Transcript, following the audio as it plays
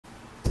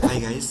Hi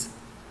guys,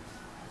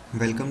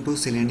 welcome to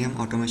Selenium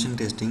automation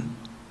testing.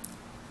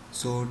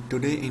 So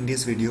today in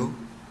this video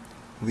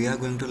we are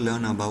going to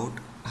learn about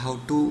how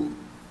to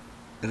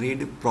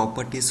read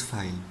properties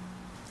file.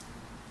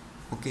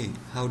 Okay,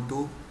 how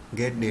to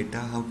get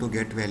data, how to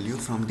get value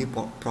from the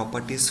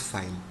properties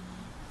file.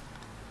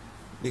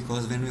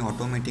 Because when we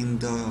automating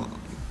the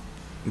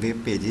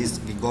web pages,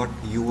 we got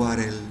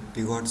URL,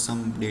 we got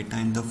some data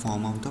in the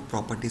form of the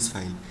properties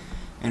file,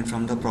 and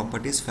from the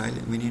properties file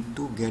we need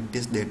to get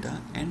this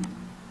data and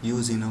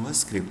use in our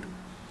script.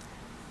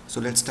 So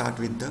let's start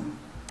with the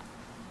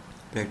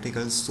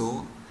practicals.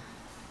 So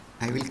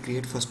I will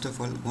create first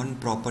of all one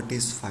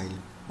properties file.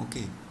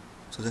 Okay,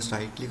 so just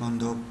right click on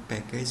the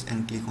package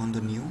and click on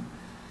the new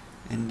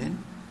and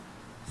then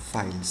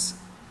files.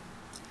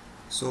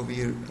 So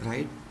we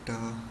write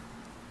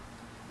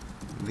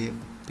web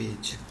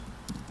page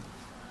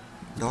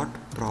dot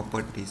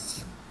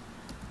properties.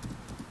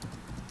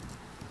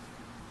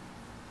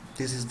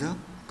 This is the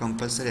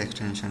compulsory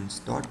extensions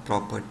dot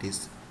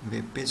properties,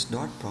 web page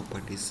dot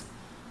properties,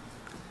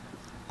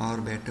 or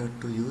better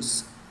to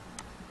use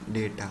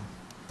data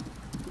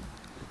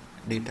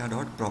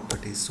dot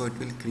properties. So it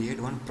will create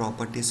one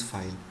properties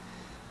file.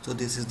 So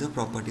this is the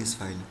properties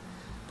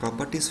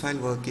file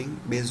working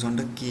based on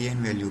the key and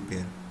value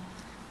pair.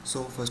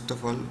 So first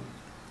of all,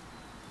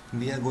 in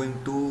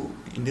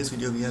this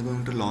video we are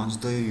going to launch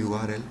the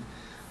URL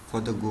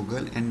for the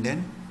Google and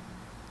then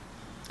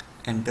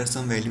enter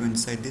some value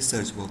inside the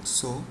search box.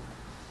 So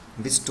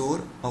we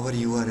store our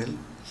URL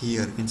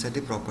here inside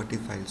the property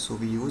file. So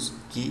we use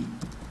key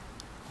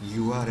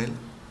URL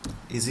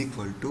is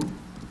equal to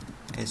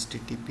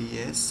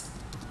https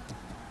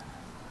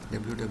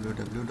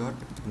www.google.com.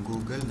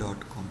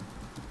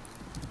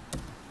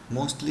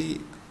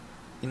 Mostly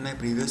in my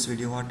previous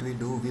video what we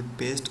do, we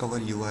paste our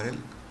URL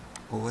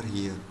over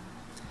here.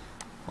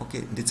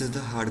 Okay, this is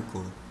the hard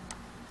code.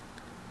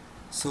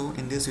 So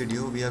in this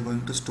video we are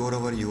going to store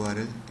our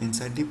URL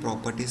inside the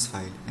properties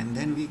file, and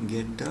then we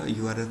get the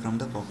URL from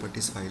the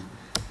properties file,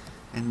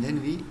 and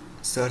then we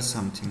search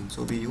something.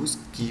 So we use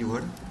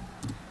keyword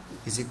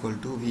is equal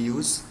to, we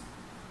use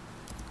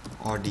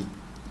OD.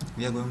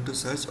 We are going to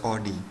search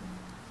OD.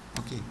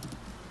 Okay,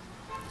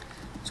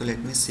 so let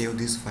me save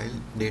this file,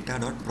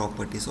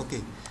 data.properties.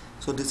 Okay,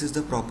 so this is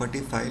the property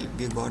file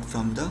we got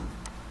from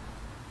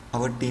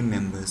our team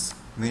members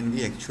when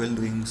we actually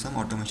doing some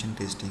automation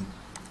testing.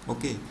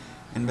 Okay,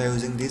 and by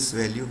using this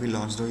value we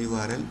launched the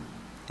URL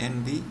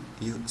and we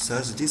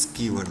search this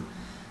keyword.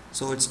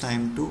 So it's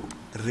time to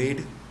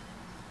read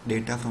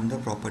data from the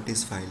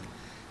properties file.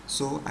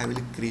 So I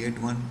will create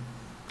one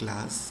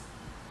class,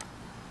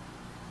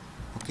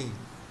 okay,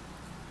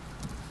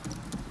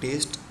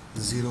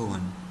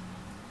 test01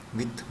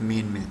 with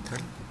main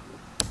method.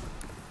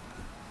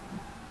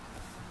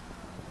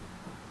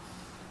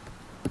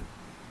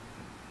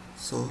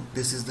 So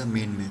this is the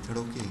main method.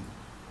 Okay,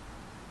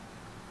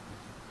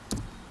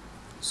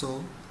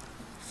 so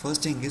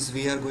first thing is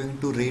we are going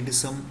to read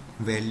some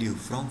value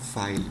from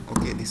file.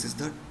 Okay, this is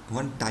the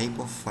one type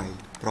of file.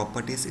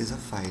 Properties is a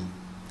file.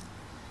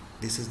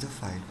 This is the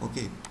file.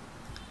 Okay,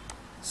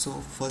 so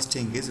first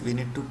thing is we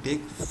need to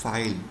take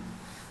file,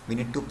 we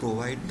need to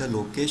provide the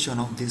location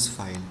of this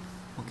file.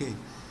 Okay,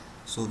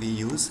 so we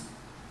use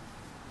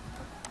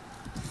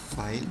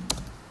file.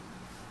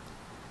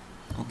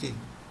 Okay,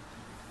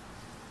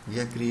 we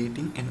are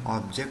creating an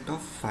object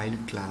of file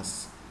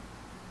class.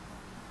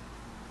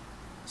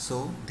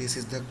 So this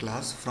is the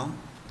class from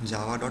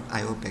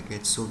java.io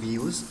package. So we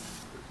use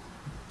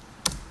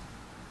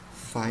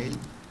file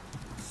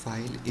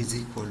is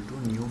equal to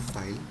new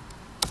file,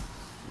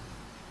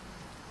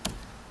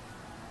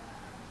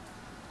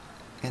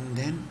 and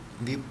then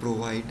we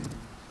provide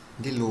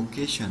the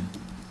location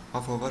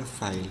of our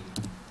file.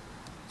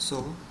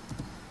 So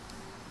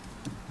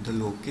the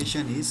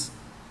location is,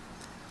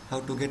 how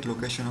to get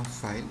location of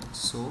file.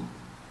 So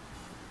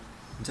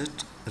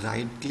just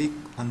right click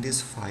on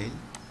this file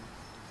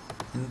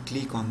and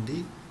click on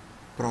the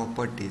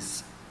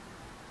properties.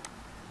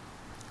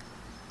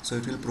 So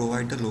it will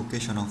provide the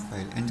location of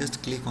file, and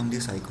just click on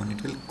this icon.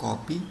 It will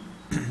copy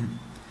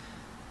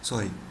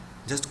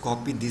just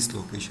copy this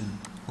location.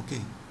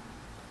 Okay,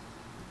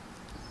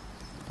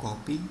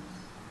 copy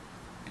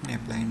and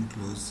apply and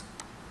close,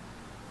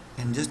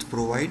 and just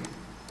provide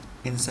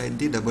inside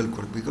the double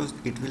quote because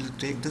it will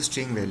take the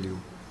string value,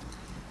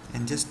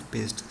 and just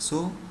paste.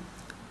 So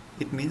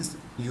it means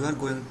you are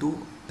going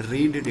to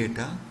read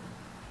data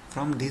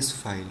from this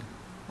file.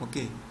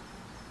 Okay,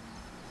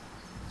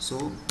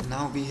 so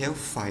now we have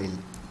file.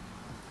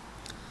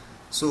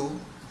 So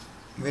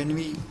when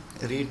we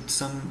read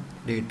some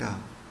data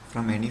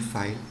from any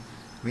file,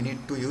 we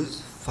need to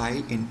use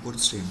file input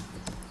stream.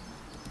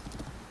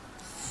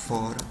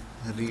 For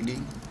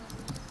reading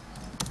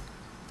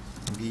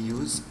we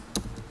use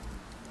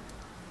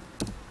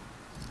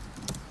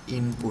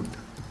input,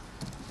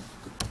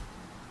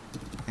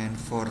 and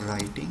for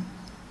writing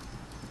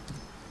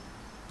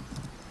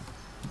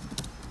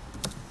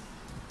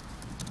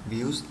we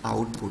use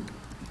output.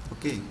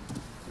 Okay,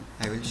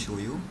 I will show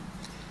you.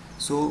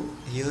 So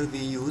here we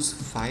use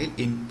file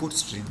input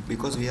stream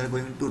because we are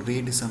going to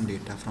read some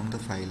data from the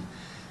file.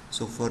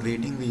 So for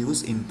reading we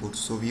use input,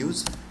 so we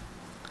use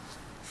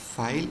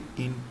file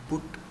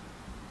input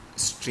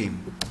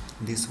stream,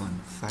 this one,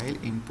 file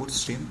input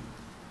stream,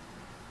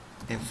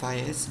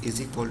 FIS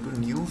is equal to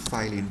new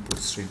file input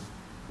stream.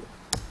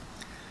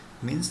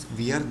 Means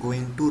we are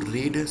going to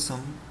read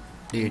some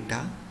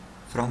data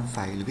from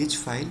file. Which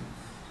file?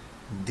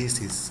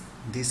 This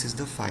is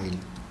the file.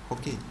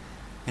 Okay,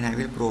 and I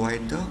will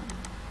provide the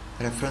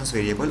reference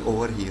variable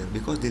over here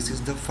because this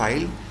is the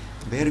file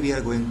where we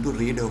are going to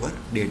read our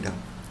data.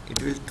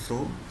 It will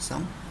throw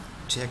some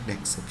checked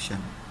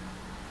exception.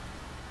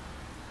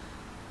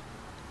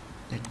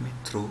 Let me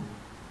throw,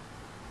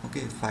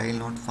 okay, file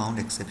not found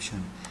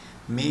exception.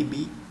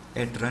 Maybe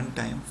at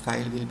runtime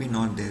file will be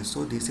not there,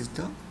 so this is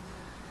the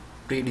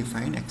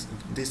predefined,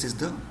 this is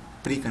the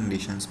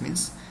preconditions,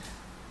 means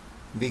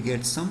we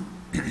get some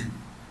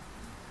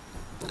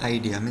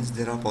idea, means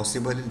there are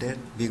possible that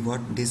we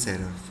got this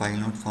error, file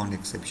not found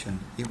exception,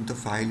 if the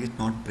file is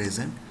not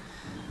present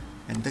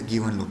at the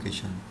given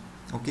location.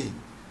 Okay,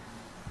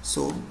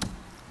 so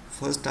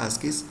first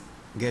task is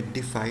get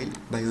the file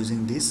by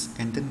using this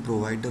and then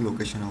provide the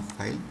location of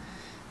file.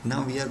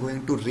 Now we are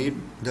going to read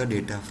the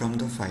data from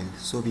the file,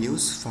 so we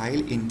use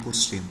file input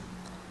stream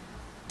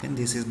and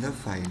this is the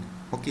file.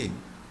 Okay,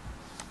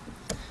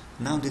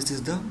 now this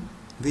is the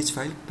which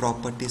file?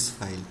 Properties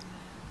file.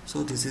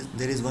 So this is,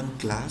 there is one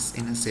class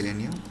in a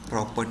Selenium,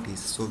 properties,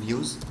 so we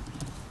use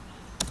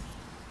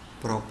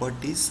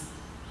properties.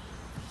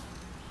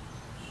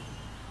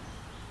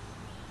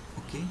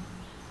 Okay,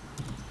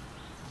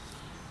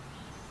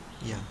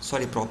 yeah,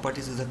 sorry,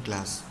 properties is a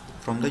class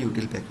from the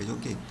util package.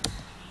 Okay,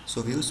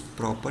 so we use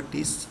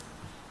properties,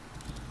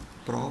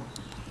 prop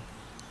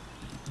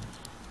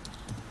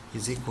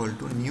is equal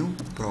to new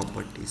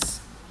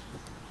properties,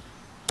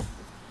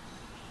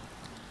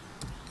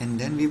 and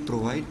then we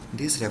provide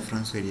this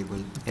reference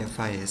variable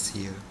FIS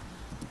here.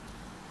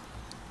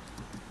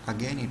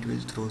 Again it will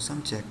throw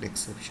some checked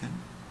exception.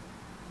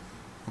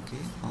 Okay,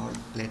 or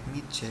let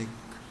me check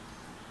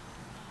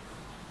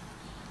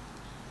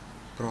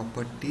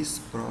properties,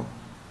 prop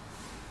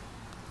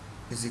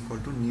is equal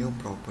to new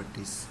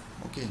properties.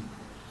 Okay,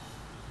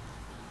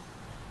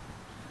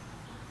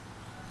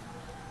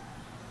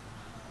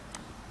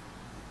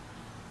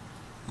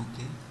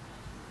 okay,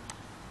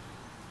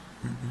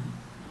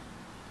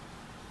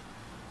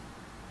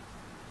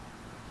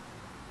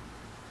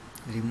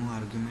 remove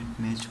argument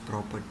match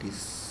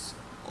properties.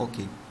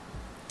 Okay,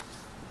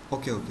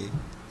 okay,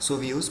 so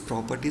we use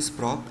properties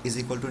prop is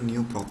equal to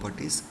new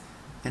properties,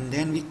 and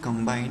then we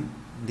combine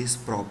this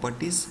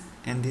properties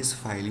and this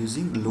file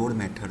using load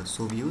method.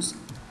 So we use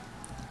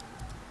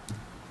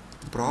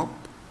prop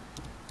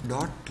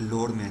dot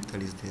load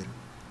method is there.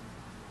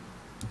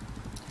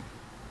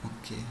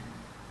 Okay,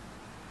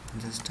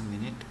 just a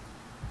minute,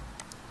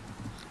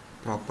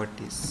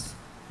 properties.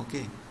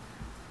 Okay,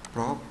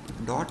 prop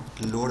dot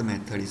load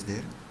method is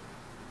there.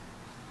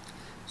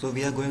 So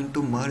we are going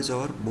to merge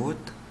our both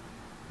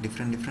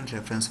different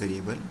reference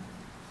variable.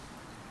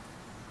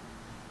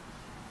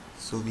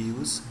 So we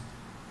use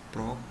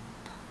prop,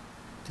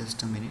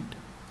 just a minute,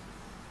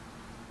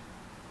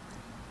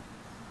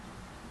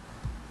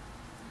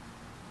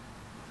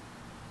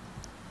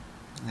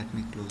 let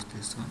me close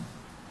this one,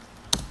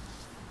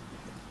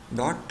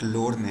 dot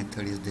load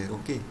method is there.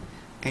 Okay,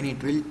 and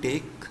it will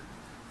take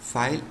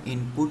file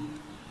input,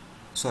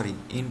 sorry,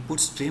 input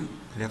stream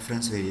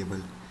reference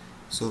variable.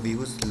 So we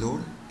use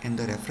load and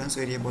the reference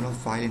variable of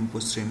file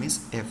input stream is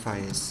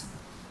FIS.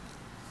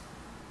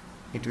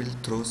 It will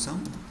throw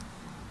some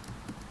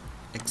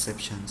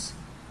exceptions.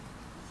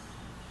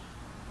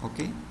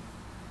 Okay,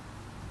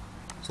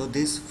 so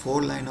this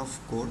 4 line of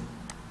code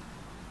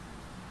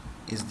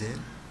is there.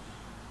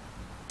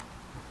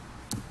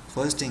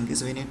 First thing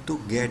is we need to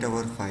get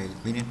our file,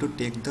 we need to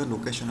take the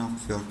location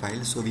of your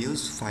file, so we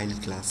use file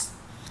class.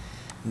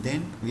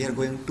 Then we are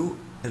going to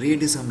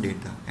read some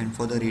data, and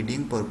for the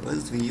reading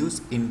purpose we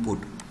use input,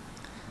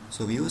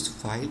 so we use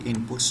file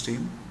input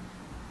stream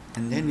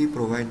and then we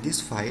provide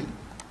this file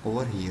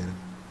over here.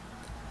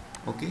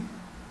 Okay,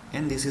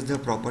 and this is the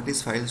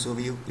properties file, so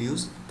we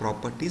use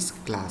properties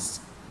class.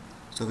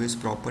 So we use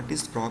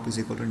properties prop is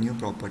equal to new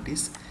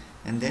properties,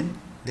 and then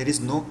there is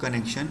no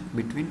connection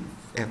between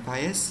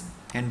FIS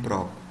and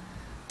prop,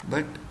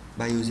 but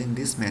by using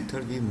this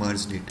method we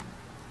merged it,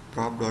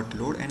 prop dot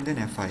load and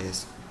then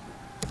FIS.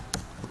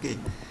 Okay,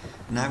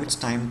 now it's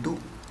time to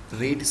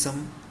read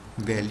some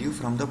value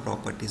from the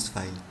properties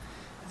file.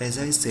 As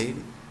I said,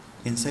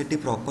 inside the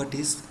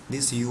properties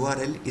this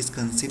URL is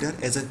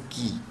considered as a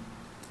key,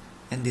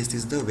 and this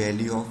is the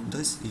value of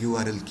this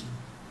URL key.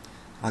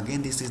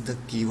 Again this is the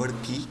keyword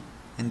key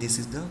and this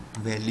is the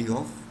value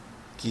of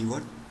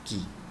keyword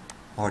key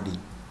OD.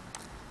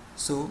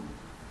 So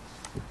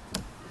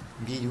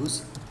we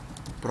use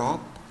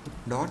prop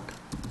dot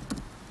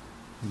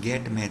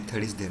get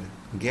method is there,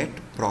 get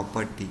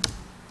property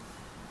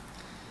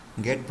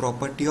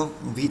of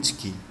which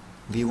key?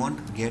 We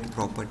want get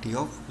property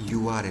of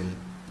URL.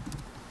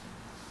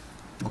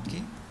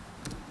 okay,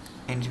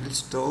 and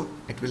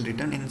it will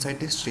return inside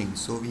the string.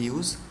 So we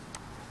use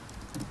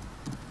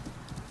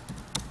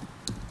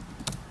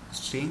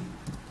string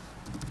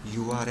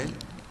URL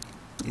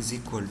is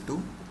equal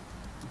to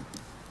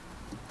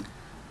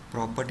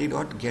property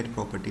dot get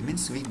property,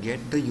 means we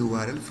get the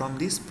URL from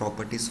this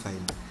properties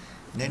file.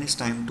 Then it's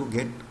time to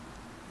get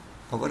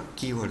our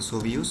keyword, so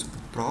we use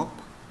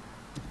prop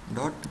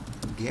dot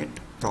get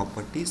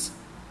properties.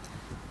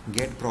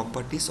 Get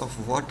properties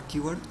of what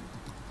keyword?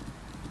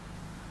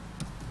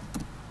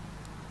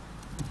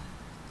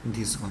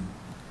 This one,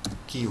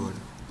 keyword.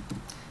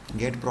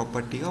 Get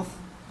property of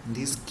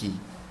this key.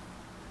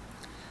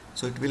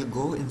 So it will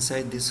go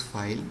inside this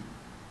file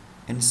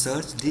and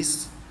search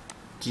this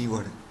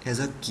keyword as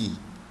a key.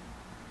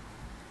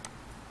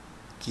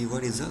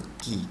 Keyword is a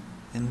key,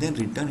 and then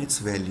return its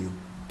value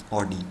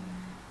OD.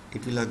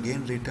 It will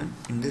again return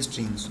in the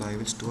string, so I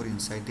will store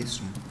inside this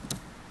string.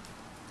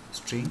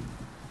 String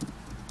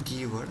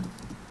keyword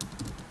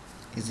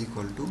is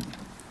equal to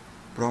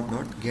prop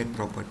dot get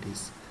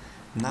properties.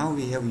 Now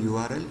we have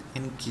URL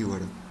and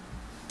keyword,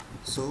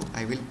 so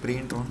I will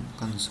print on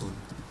console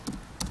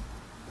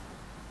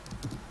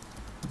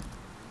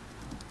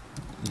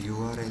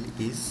URL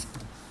is,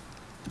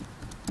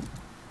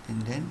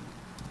 and then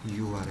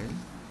URL,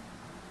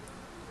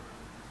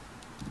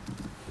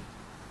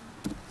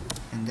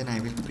 and then I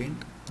will print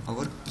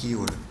our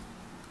keyword.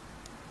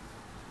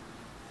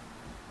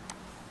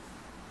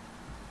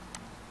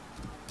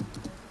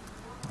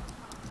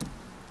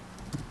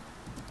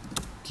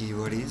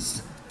 Keyword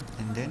is,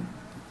 and then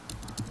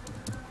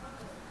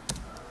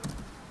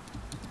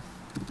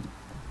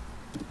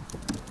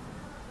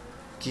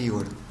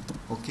keyword.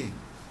 Okay,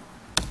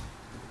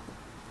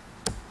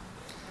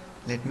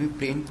 let me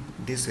print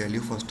this value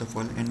first of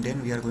all, and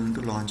then we are going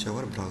to launch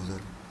our browser.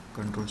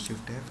 Control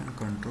Shift F and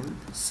Control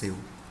Save.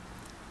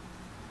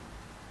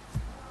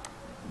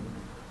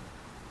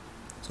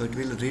 So it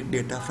will read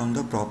data from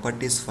the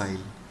properties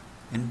file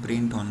and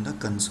print on the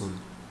console.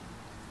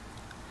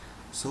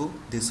 So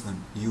this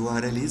one,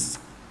 URL is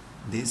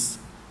this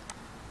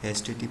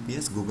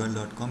https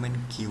google.com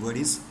and keyword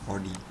is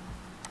OD.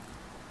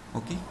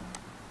 Okay,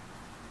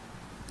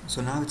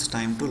 so now it's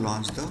time to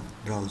launch the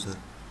browser.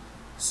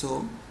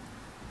 So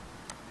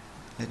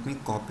let me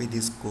copy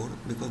this code,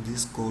 because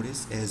this code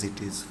is as it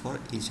is for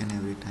each and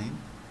every time.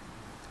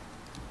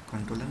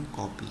 Control and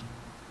copy,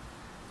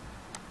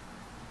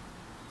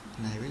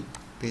 and I will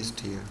paste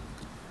here.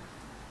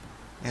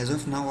 As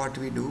of now, what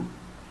we do,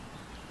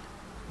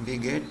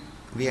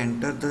 we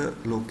enter the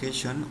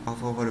location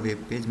of our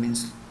web page,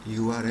 means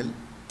URL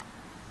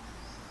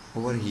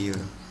over here.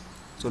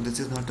 So this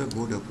is not a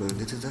good approach,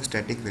 this is a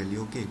static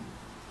value. Okay,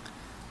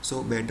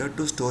 so better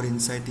to store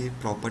inside the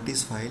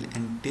properties file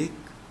and take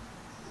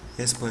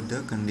as per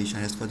the condition,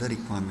 as per the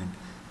requirement.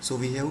 So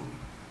we have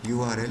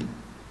URL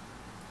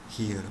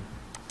here,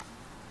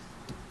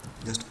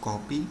 just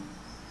copy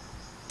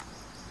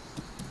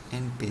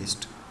and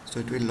paste,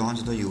 so it will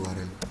launch the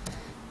URL.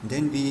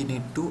 Then we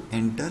need to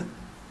enter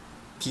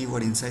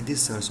keyword inside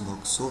this search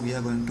box, so we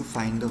are going to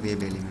find the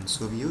web element.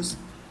 So we use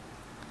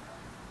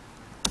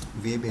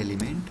web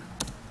element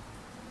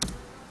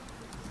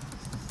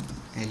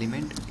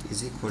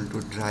is equal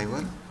to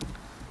driver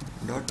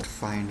dot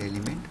find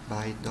element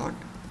by dot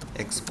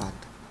xpath.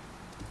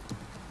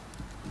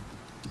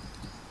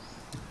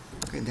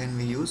 Okay, then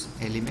we use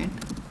element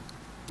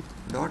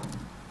dot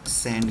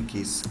send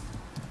keys,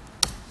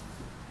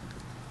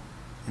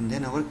 and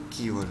then our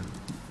keyword.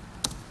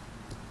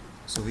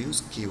 So we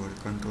use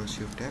keyword. Control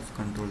Shift F,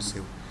 Control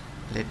Save.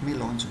 Let me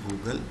launch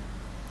Google.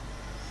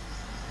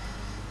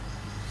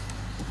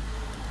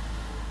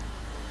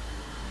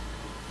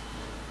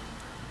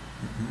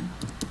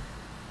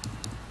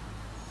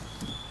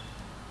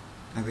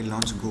 I will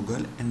launch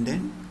Google and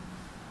then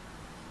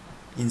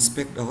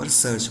inspect our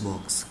search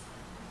box.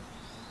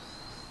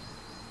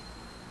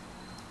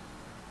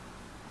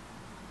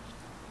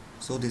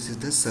 So this is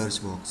the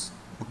search box.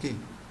 Okay,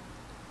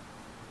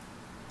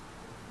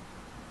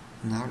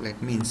 now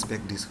let me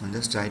inspect this one.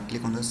 Just right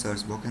click on the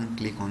search box and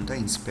click on the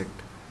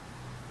inspect.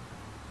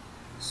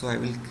 So I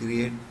will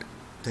create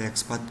the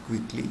XPath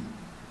quickly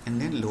and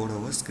then load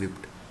our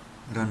script,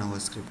 run our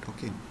script.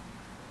 Okay,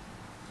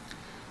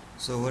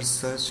 so our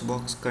search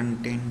box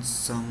contains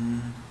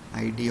some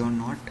ID or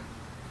not?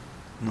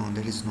 No,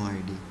 there is no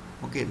ID.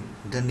 Okay,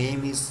 the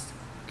name is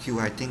Q.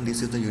 I think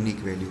this is the unique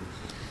value.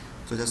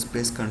 So just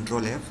press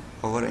Ctrl F.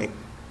 Our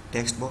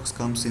text box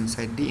comes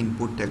inside the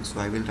input text. So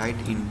I will write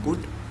input,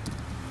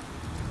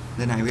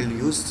 then I will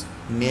use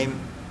name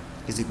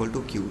is equal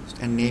to Q,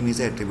 and name is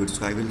an attribute.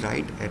 So I will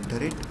write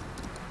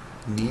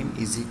 @name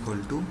is equal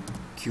to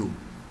Q,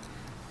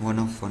 1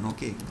 of 1.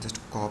 Okay, just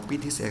copy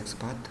this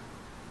XPath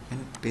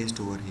and paste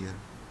over here.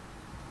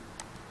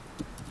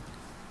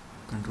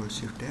 Control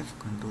Shift F,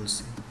 Control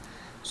C.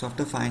 So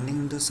after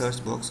finding the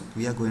search box,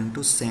 we are going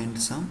to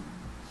send some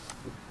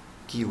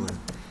keyword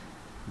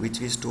which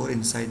we store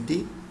inside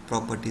the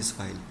properties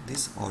file,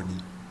 this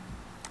OD,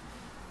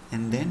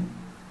 and then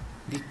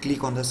we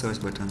click on the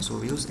search button. So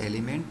we use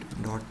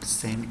element dot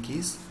send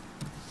keys,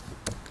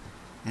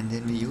 and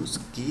then we use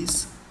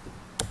keys,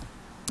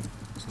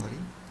 sorry,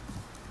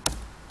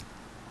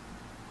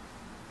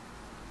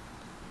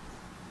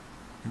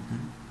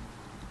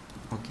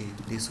 okay,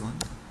 this one,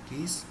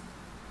 keys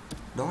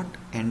dot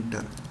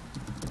enter,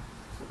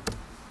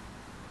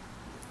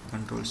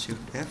 control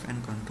shift F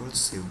and control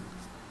save.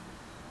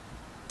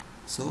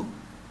 So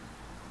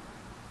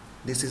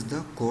this is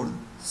the code,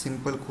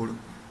 simple code,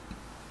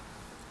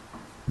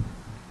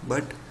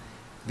 but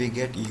we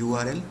get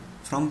URL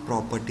from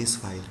properties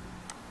file.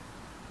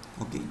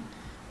 Okay,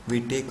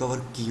 we take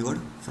our keyword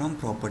from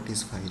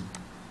properties file.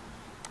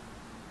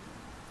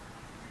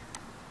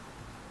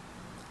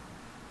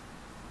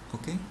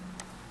 Okay,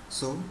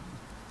 so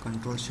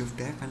control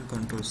shift F and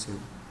control save.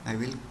 I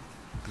will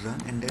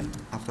run, and then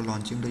after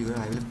launching the URL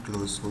I will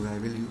close. So I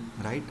will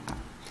write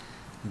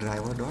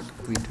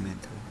driver.quit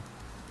method,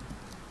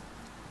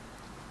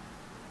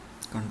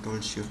 control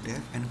shift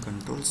F and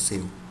control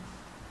save.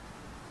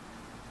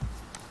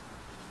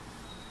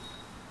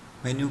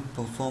 When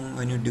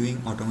you're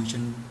doing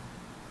automation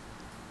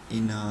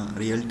in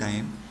real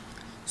time,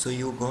 so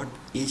you got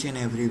each and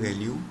every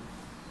value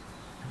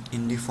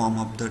in the form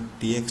of the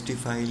txt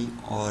file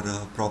or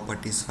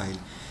properties file,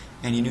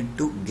 and you need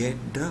to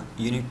read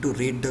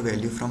the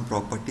value from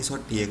properties or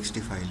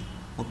txt file.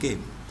 Okay,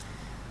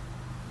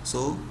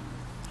 so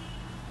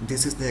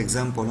this is the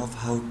example of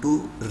how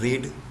to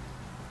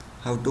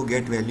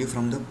get value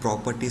from the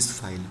properties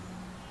file.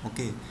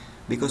 Okay,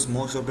 because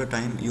most of the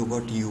time you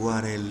got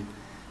URL,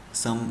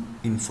 some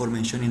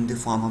information in the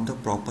form of the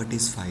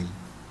properties file,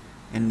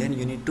 and then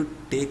you need to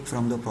take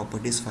from the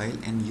properties file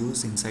and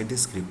use inside the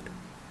script.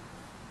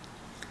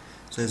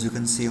 So as you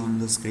can see on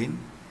the screen,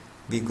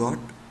 we got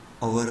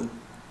our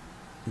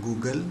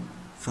Google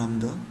from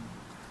the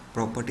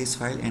properties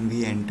file and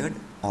we entered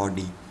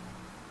Audi,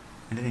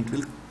 and then it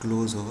will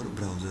close our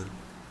browser.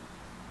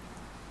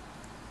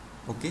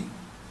 Okay,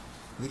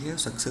 we have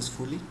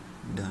successfully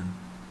done.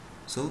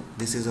 So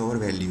this is our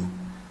value.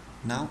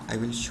 Now I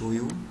will show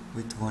you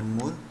with one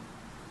more.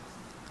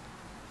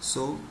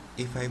 So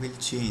if I will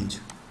change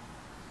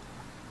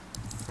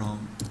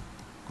from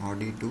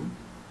Audi to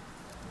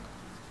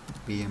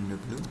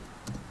BMW,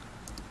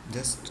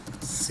 just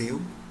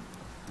save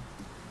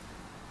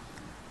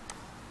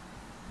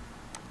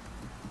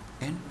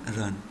and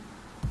run.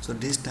 So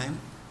this time,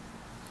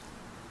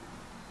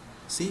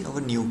 see our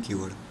new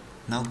keyword.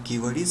 Now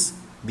keyword is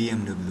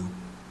BMW.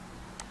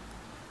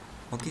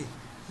 Okay,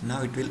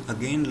 now it will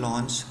again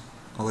launch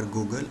our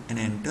Google and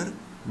enter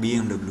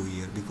BMW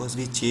here, because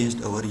we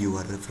changed our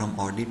URL from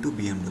Audi to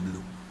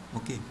BMW.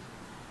 Okay,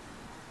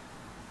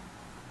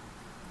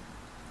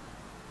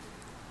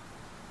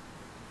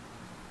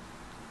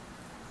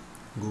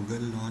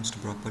 Google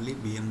launched properly,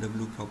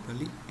 BMW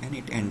properly, and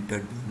it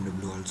entered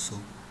BMW also.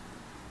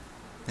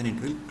 Then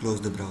it will close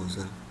the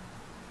browser.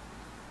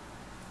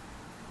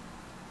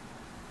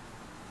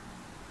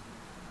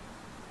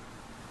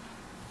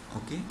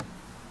 Okay,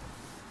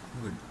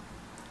 good.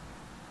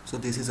 So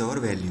this is our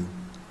value.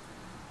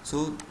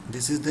 So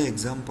this is the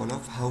example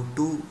of how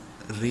to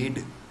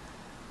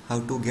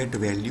get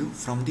value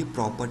from the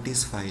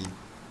properties file.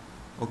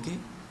 Okay,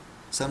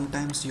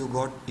 sometimes you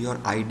got your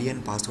ID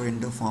and password in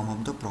the form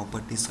of the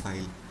properties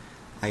file.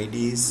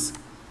 ID is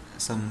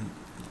some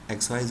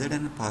XYZ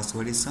and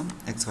password is some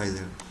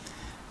XYZ.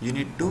 You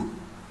need to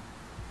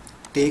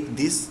take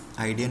this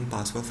ID and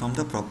password from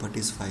the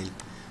properties file.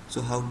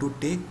 So how to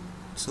take?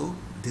 So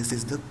this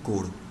is the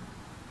code.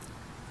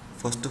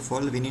 First of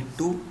all, we need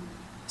to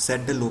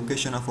set the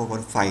location of our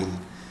file.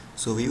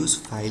 So we use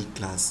file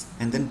class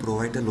and then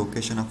provide the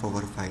location of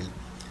our file.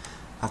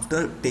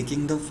 After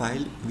taking the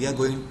file, we are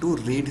going to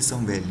read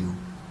some value.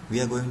 We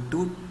are going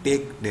to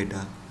take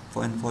data,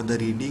 and for the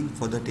reading,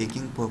 for the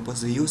taking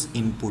purpose, we use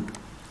input.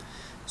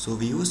 So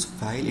we use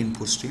file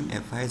input stream,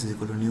 fi is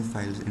equal to new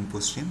file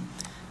input stream,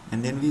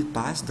 and then we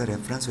pass the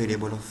reference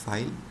variable of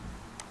file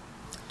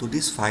to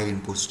this file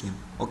input stream.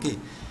 Okay,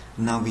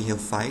 now we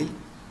have file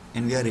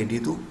and we are ready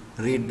to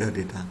read the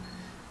data.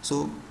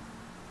 So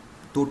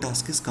two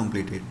tasks is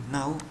completed.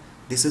 Now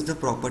this is the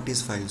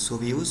properties file. So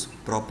we use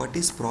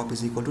properties prop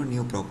is equal to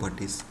new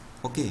properties.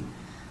 Okay,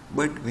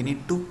 but we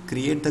need to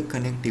create the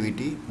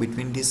connectivity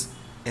between this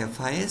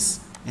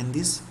FIS and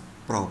this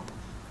prop.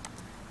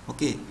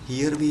 Okay,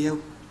 here we have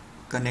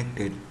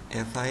connected.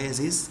 FIS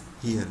is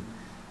here.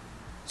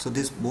 So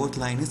this both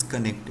line is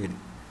connected.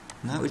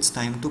 Now it's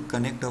time to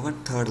connect our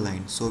third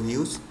line. So we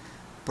use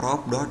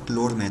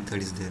prop.load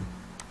method is there.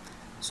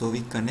 So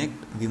we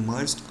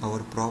merged our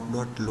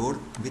prop.load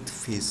with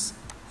FIS.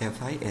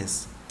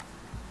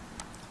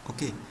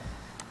 Okay,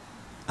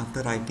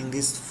 after writing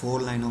this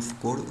 4 line of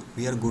code,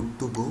 we are good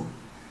to go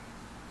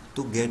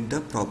to get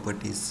the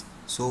properties.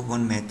 So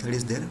one method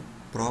is there,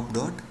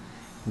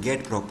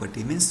 prop.get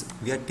property, means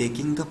we are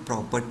taking the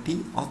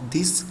property of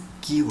this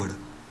keyword.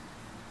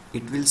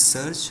 It will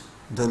search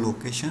the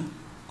location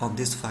of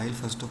this file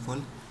first of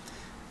all,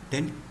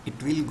 then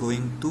it will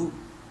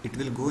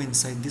go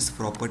inside this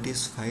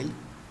properties file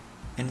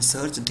and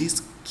search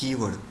this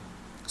keyword,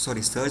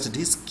 search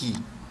this key.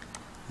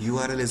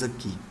 URL is a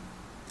key,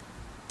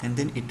 and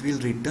then it will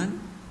return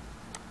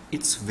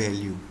its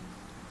value,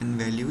 and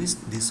value is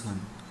this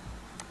one,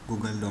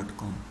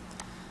 google.com.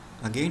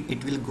 Again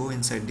it will go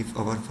inside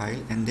our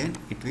file, and then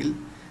it will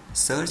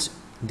search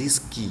this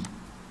key.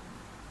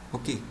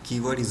 Okay,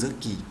 keyword is a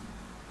key,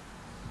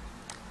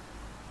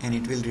 and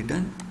it will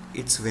return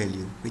its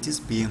value, which is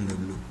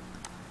BMW.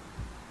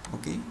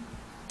 Okay,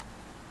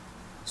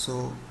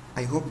 so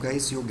I hope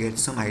guys you get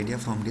some idea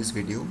from this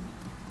video.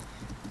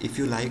 If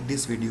you like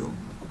this video,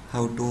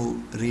 how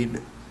to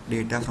read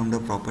data from the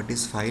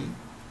properties file,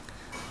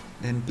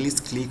 then please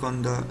click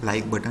on the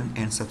like button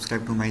and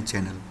subscribe to my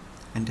channel.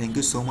 And thank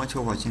you so much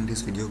for watching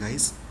this video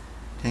guys.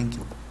 Thank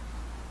you.